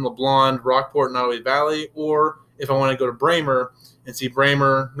Ashton, LeBlond, Rockport, and Nottoway Valley, or if I want to go to Bramer and see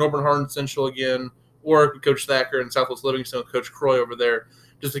Bramer, Northern Hardin Central again, or Coach Thacker and Southwest Livingston with Coach Croy over there,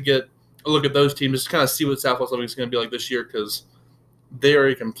 just to get a look at those teams, just to kind of see what Southwest Livingston is going to be like this year, because they are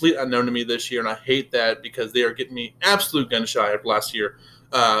a complete unknown to me this year, and I hate that because they are getting me absolute gun shy of last year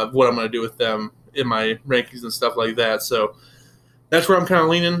of what I'm going to do with them in my rankings and stuff like that. So that's where I'm kind of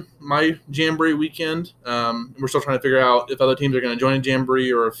leaning my Jamboree weekend. We're still trying to figure out if other teams are going to join a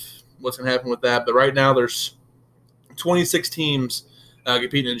Jamboree or if what's going to happen with that. But right now there's 26 teams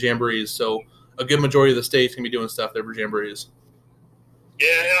competing in Jamborees, so a good majority of the states can be doing stuff there for Jamborees. Yeah,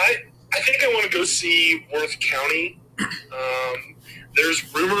 I think I want to go see Worth County.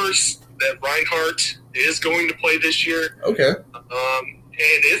 There's rumors that Reinhardt is going to play this year. Okay.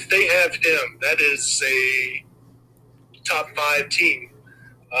 And if they have him, that is a top 5 team.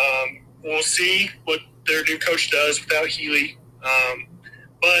 We'll see what their new coach does without Healy.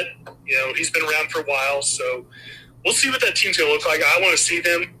 But, he's been around for a while, so we'll see what that team's going to look like. I want to see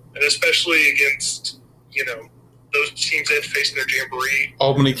them, and especially against, those teams they have to face in their Jamboree.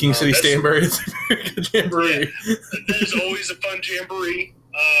 Albany, King City, Stanberry. It's a very good Jamboree. Yeah, that is always a fun Jamboree.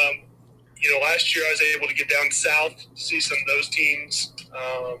 Last year I was able to get down south to see some of those teams.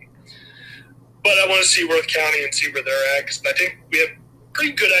 But I want to see Worth County and see where they're at, because I think we have a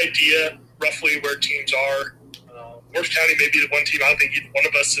pretty good idea roughly where teams are. Worth County may be the one team I don't think either one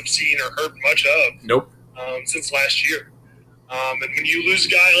of us have seen or heard much of. Nope. Since last year. And when you lose a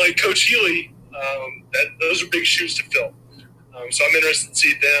guy like Coach Healy, those are big shoes to fill. So I'm interested to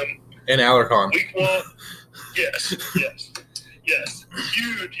see them. And Alarcon. Week 1. Yes.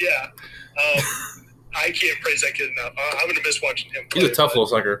 Huge, yeah. I can't praise that kid enough. I'm going to miss watching him play. He's a tough little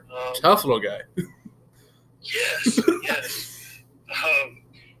sucker. Tough little guy. Yes.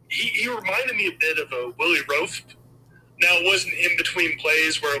 He reminded me a bit of a Willie Roaf. Now, it wasn't in between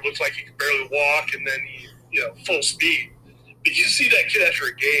plays where it looked like he could barely walk and then he, full speed. But you see that kid after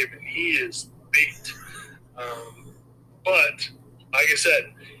a game, and he is beat. But, like I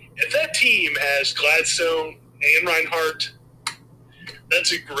said, if that team has Gladstone and Reinhardt,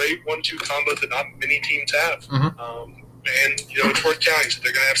 that's a great 1-2 combo that not many teams have. Mm-hmm. And, it's Worth County, so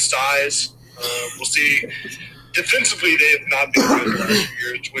they're going to have size. We'll see. Defensively, they have not been good the last few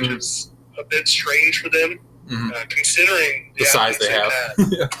years, which is a bit strange for them, considering the size they have.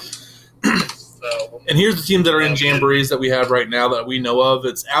 So, and here's the teams that are in Jamborees that we have right now that we know of.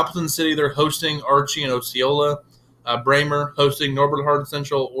 It's Appleton City. They're hosting Archie and Osceola. Bramer hosting Northern Hardin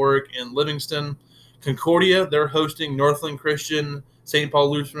Central, Oric, and Livingston. Concordia, they're hosting Northland Christian, St.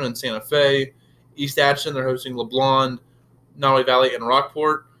 Paul Lutheran, and Santa Fe. East Ashton, they're hosting LeBlond, Nottoway Valley, and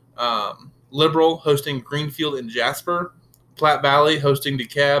Rockport. Liberal hosting Greenfield and Jasper. Platte Valley hosting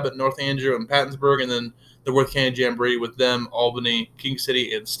DeKalb, North Andrew, and Pattonsburg. And then the Worth County Jamboree with them, Albany, King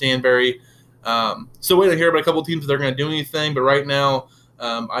City, and Stanberry. Still waiting to hear about a couple teams if they're going to do anything. But right now,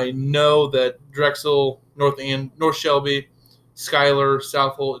 I know that Drexel, North Shelby, Schuyler,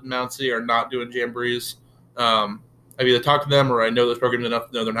 South Holt, and Mount City are not doing Jamborees. I've either talked to them or I know those programs enough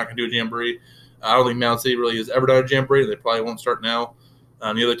to know they're not going to do a Jamboree. I don't think Mount City really has ever done a Jamboree. They probably won't start now.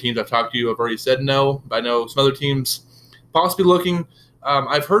 The other teams I've talked to have already said no. But I know some other teams possibly looking.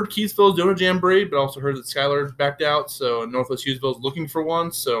 I've heard Keithville's doing a Jamboree, but also heard that Schuyler backed out. So Northwest Hughesville is looking for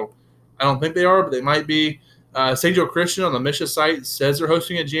one. So I don't think they are, but they might be. St. Joe Christian on the Misha site says they're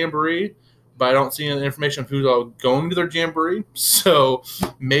hosting a Jamboree, but I don't see any information of who's all going to their Jamboree. So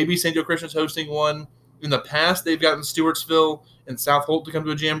maybe St. Joe Christian's hosting one. In the past, they've gotten Stewartsville and South Holt to come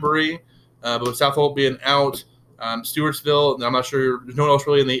to a Jamboree, but with South Holt being out, Stewartsville, and I'm not sure there's no one else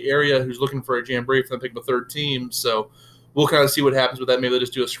really in the area who's looking for a Jamboree for them to pick up a third team. So we'll kind of see what happens with that. Maybe they'll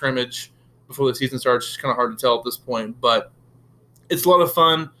just do a scrimmage before the season starts. It's kind of hard to tell at this point, but it's a lot of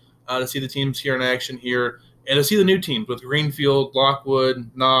fun to see the teams here in action here and to see the new teams with Greenfield, Lockwood,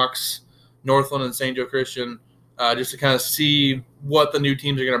 Knox, Northland, and St. Joe Christian, just to kind of see what the new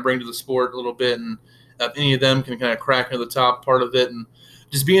teams are going to bring to the sport a little bit, and if any of them can kind of crack into the top part of it. And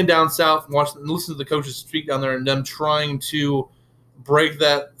just being down south and watching and listening to the coaches speak down there and them trying to break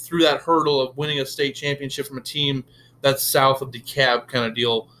that through that hurdle of winning a state championship from a team that's south of DeKalb kind of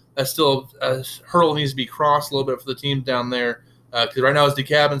deal. That's still a hurdle that needs to be crossed a little bit for the teams down there. Because right now it's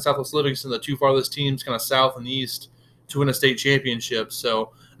DeKalb and Southwest Livingston, the two farthest teams kind of south and east to win a state championship.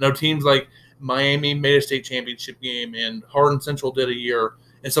 So I know teams like Miami made a state championship game and Hardin Central did a year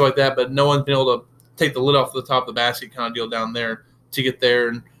and stuff like that, but no one's been able to take the lid off the top of the basket kind of deal down there to get there.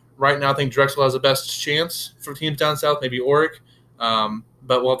 And right now I think Drexel has the best chance for teams down south, maybe Oric.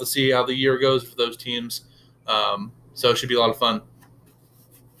 But we'll have to see how the year goes for those teams. So it should be a lot of fun.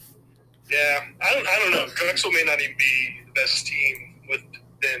 Yeah, I don't know. Drexel may not even be the best team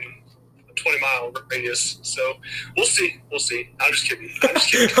within a 20-mile radius. So we'll see. I'm just kidding.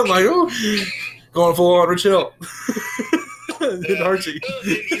 I'm like, oh, going full on Rich Hill. Archie. Well,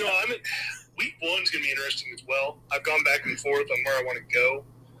 and, week 1's going to be interesting as well. I've gone back and forth on where I want to go.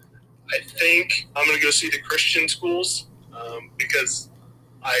 I think I'm going to go see the Christian schools because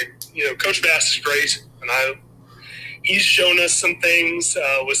Coach Bass is great, and he's shown us some things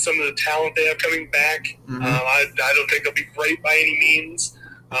with some of the talent they have coming back. Mm-hmm. I don't think they'll be great by any means,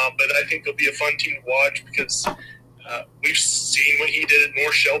 but I think they'll be a fun team to watch because we've seen what he did at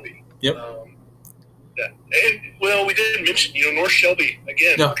North Shelby. Yep. And we didn't mention, North Shelby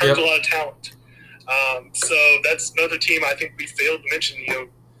again has a lot of talent. So that's another team I think we failed to mention.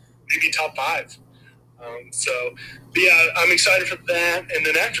 Maybe top 5. But yeah, I'm excited for that. And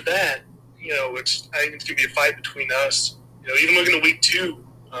then after that, I think it's gonna be a fight between us. Even looking at week 2,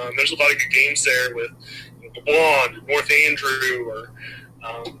 there's a lot of good games there with LeBlanc, North Andrew, or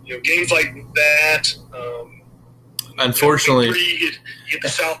games like that. Unfortunately, you get the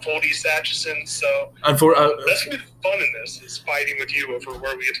South Fold East Atchison. So that's gonna be fun in this, is fighting with you over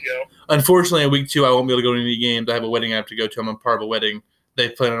where we get to go. Unfortunately, in week 2, I won't be able to go to any games. I have a wedding I have to go to. I'm a part of a wedding. They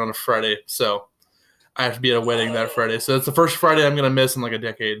plan it on a Friday, so I have to be at a wedding that Friday. So it's the first Friday I'm going to miss in like a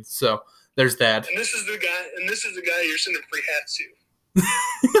decade. So there's that. And this is the guy you're sending free hats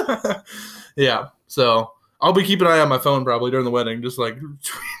to. Yeah. So I'll be keeping an eye on my phone probably during the wedding, just like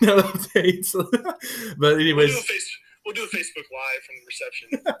tweeting out updates. But anyways, we'll do a Facebook Live from the reception.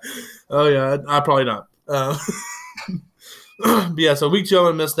 Oh yeah, I probably not. But yeah, so week 2 I'm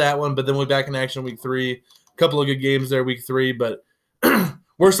gonna miss that one, but then we're back in action week 3. A couple of good games there week 3, but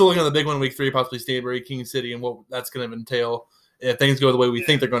we're still looking at the big one week 3, possibly Stanbury, King City, and what that's going to entail. If things go the way we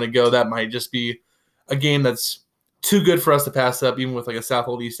think they're going to go, that might just be a game that's too good for us to pass up, even with like a South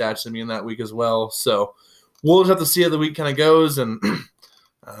Old East Atchison being that week as well. So we'll just have to see how the week kind of goes and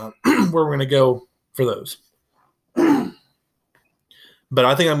where we're going to go for those. But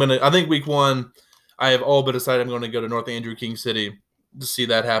I think week 1, I have all but decided I'm going to go to North Andrew, King City to see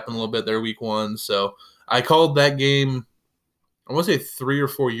that happen a little bit there week 1. So I called that game, I want to say 3 or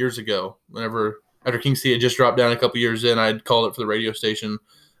 4 years ago, after King City had just dropped down a couple years in. I'd called it for the radio station.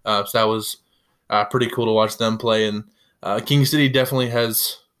 So that was pretty cool to watch them play. And King City definitely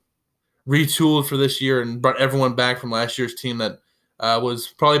has retooled for this year and brought everyone back from last year's team that was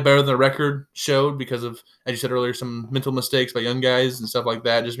probably better than the record showed because of, as you said earlier, some mental mistakes by young guys and stuff like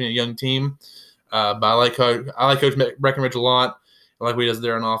that, just being a young team. But I like Coach Breckenridge a lot. I like what he does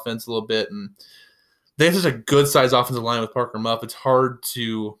there on offense a little bit. And they have such a good-sized offensive line with Parker Muff. It's hard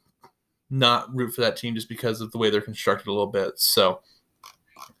to not root for that team just because of the way they're constructed a little bit. So,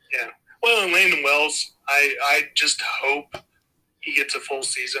 yeah. Well, and Landon Wells, I just hope he gets a full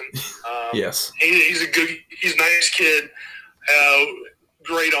season. Yes. He's a nice kid,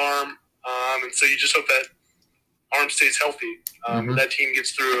 great arm, and so you just hope that arm stays healthy. And that team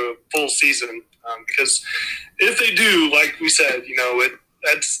gets through a full season because if they do, like we said,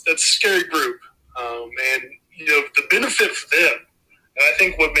 that's a scary group. And the benefit for them, and I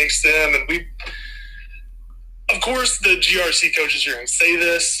think what makes them, and of course the GRC coaches are going to say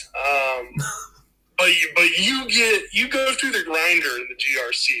this, but you go through the grinder in the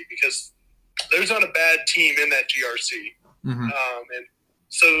GRC because there's not a bad team in that GRC, and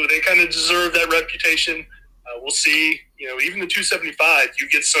so they kind of deserve that reputation. We'll see. Even the 275, you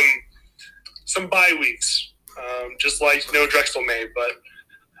get some bye weeks, just like Drexel may, but.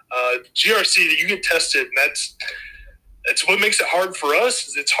 GRC, you get tested, and that's what makes it hard for us.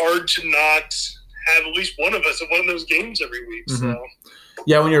 Is it's hard to not have at least one of us at one of those games every week. So,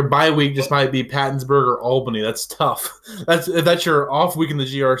 yeah, when your bye week just might be Pattonsburg or Albany, that's tough. If that's your off week in the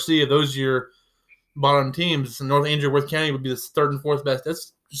GRC. If those are your bottom teams, North Andrew, Worth County would be the 3rd and 4th best.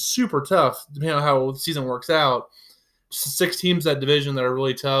 That's super tough, depending on how the season works out. 6 teams that division that are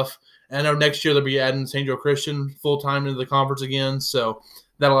really tough. And I know next year they'll be adding St. Joe Christian full time into the conference again. So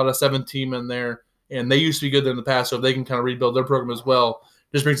that'll add a 7th team in there, and they used to be good in the past, so if they can kind of rebuild their program as well,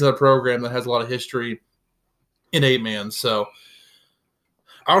 just brings another program that has a lot of history in 8-man. So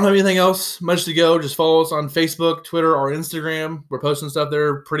I don't have anything else much to go. Just follow us on Facebook, Twitter, or Instagram. We're posting stuff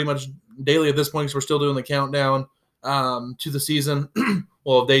there pretty much daily at this point because we're still doing the countdown to the season.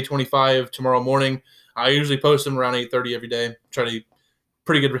 We'll have day 25 tomorrow morning. I usually post them around 8:30 every day. Try to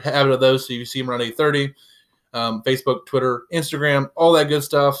pretty good habit of those, so you see them around 8:30. Facebook, Twitter, Instagram, all that good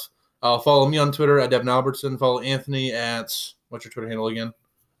stuff. Follow me on Twitter at Devin Albertson. Follow Anthony at, what's your Twitter handle again?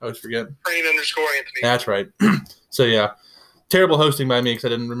 I always forget. _Anthony. That's right. So, yeah. Terrible hosting by me because I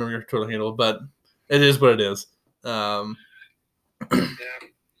didn't remember your Twitter handle, but it is what it is. Yeah. And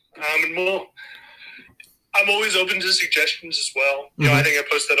I'm always open to suggestions as well. You know, I think I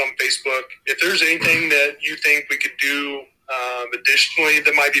posted on Facebook. If there's anything that you think we could do additionally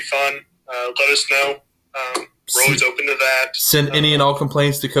that might be fun, let us know. We're always open to that. Send any and all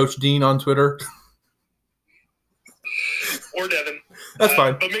complaints to Coach Dean on Twitter. Or Devin. That's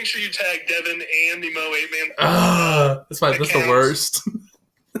fine. But make sure you tag Devin and the Mo 8-Man. That's fine. That's the worst.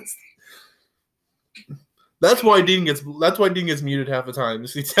 That's why Dean gets muted half the time.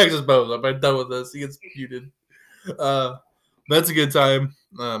 He tags us both. I'm done with this. He gets muted. That's a good time.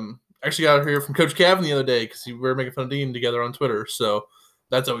 Actually got to hear from Coach Cavan the other day because we were making fun of Dean together on Twitter. So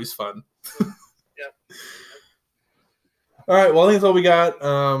that's always fun. Yeah. All right. Well, I think that's all we got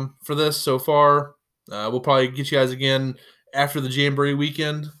for this so far. We'll probably get you guys again after the Jamboree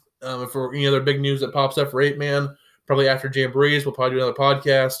weekend. If there any other big news that pops up for 8-Man, probably after Jamborees, we'll probably do another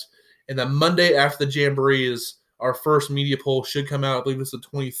podcast. And then Monday after the Jamborees, our first media poll should come out. I believe it's the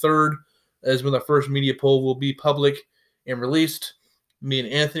 23rd is when the first media poll will be public and released. Me and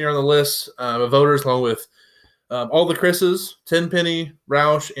Anthony are on the list of voters, along with all the Chris's, Tenpenny,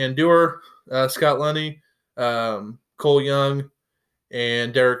 Roush, and Dewar, Scott Lunny, Cole Young,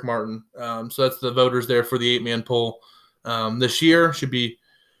 and Derek Martin. So that's the voters there for the 8-man poll this year. Should be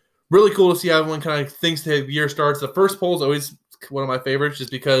really cool to see how everyone kind of thinks the year starts. The first poll is always one of my favorites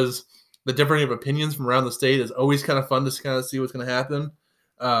just because the differing of opinions from around the state is always kind of fun to kind of see what's going to happen.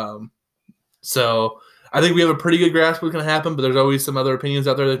 So I think we have a pretty good grasp of what's going to happen, but there's always some other opinions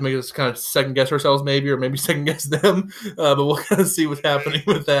out there that make us kind of second guess ourselves maybe, or maybe second guess them. But we'll kind of see what's happening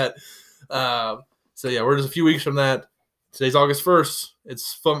with that. So yeah, we're just a few weeks from that. Today's August 1st.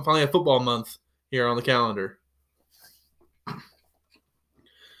 It's finally a football month here on the calendar. All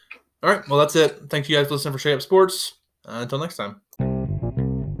right, well, that's it. Thank you guys for listening for Straight Up Sports. Until next time.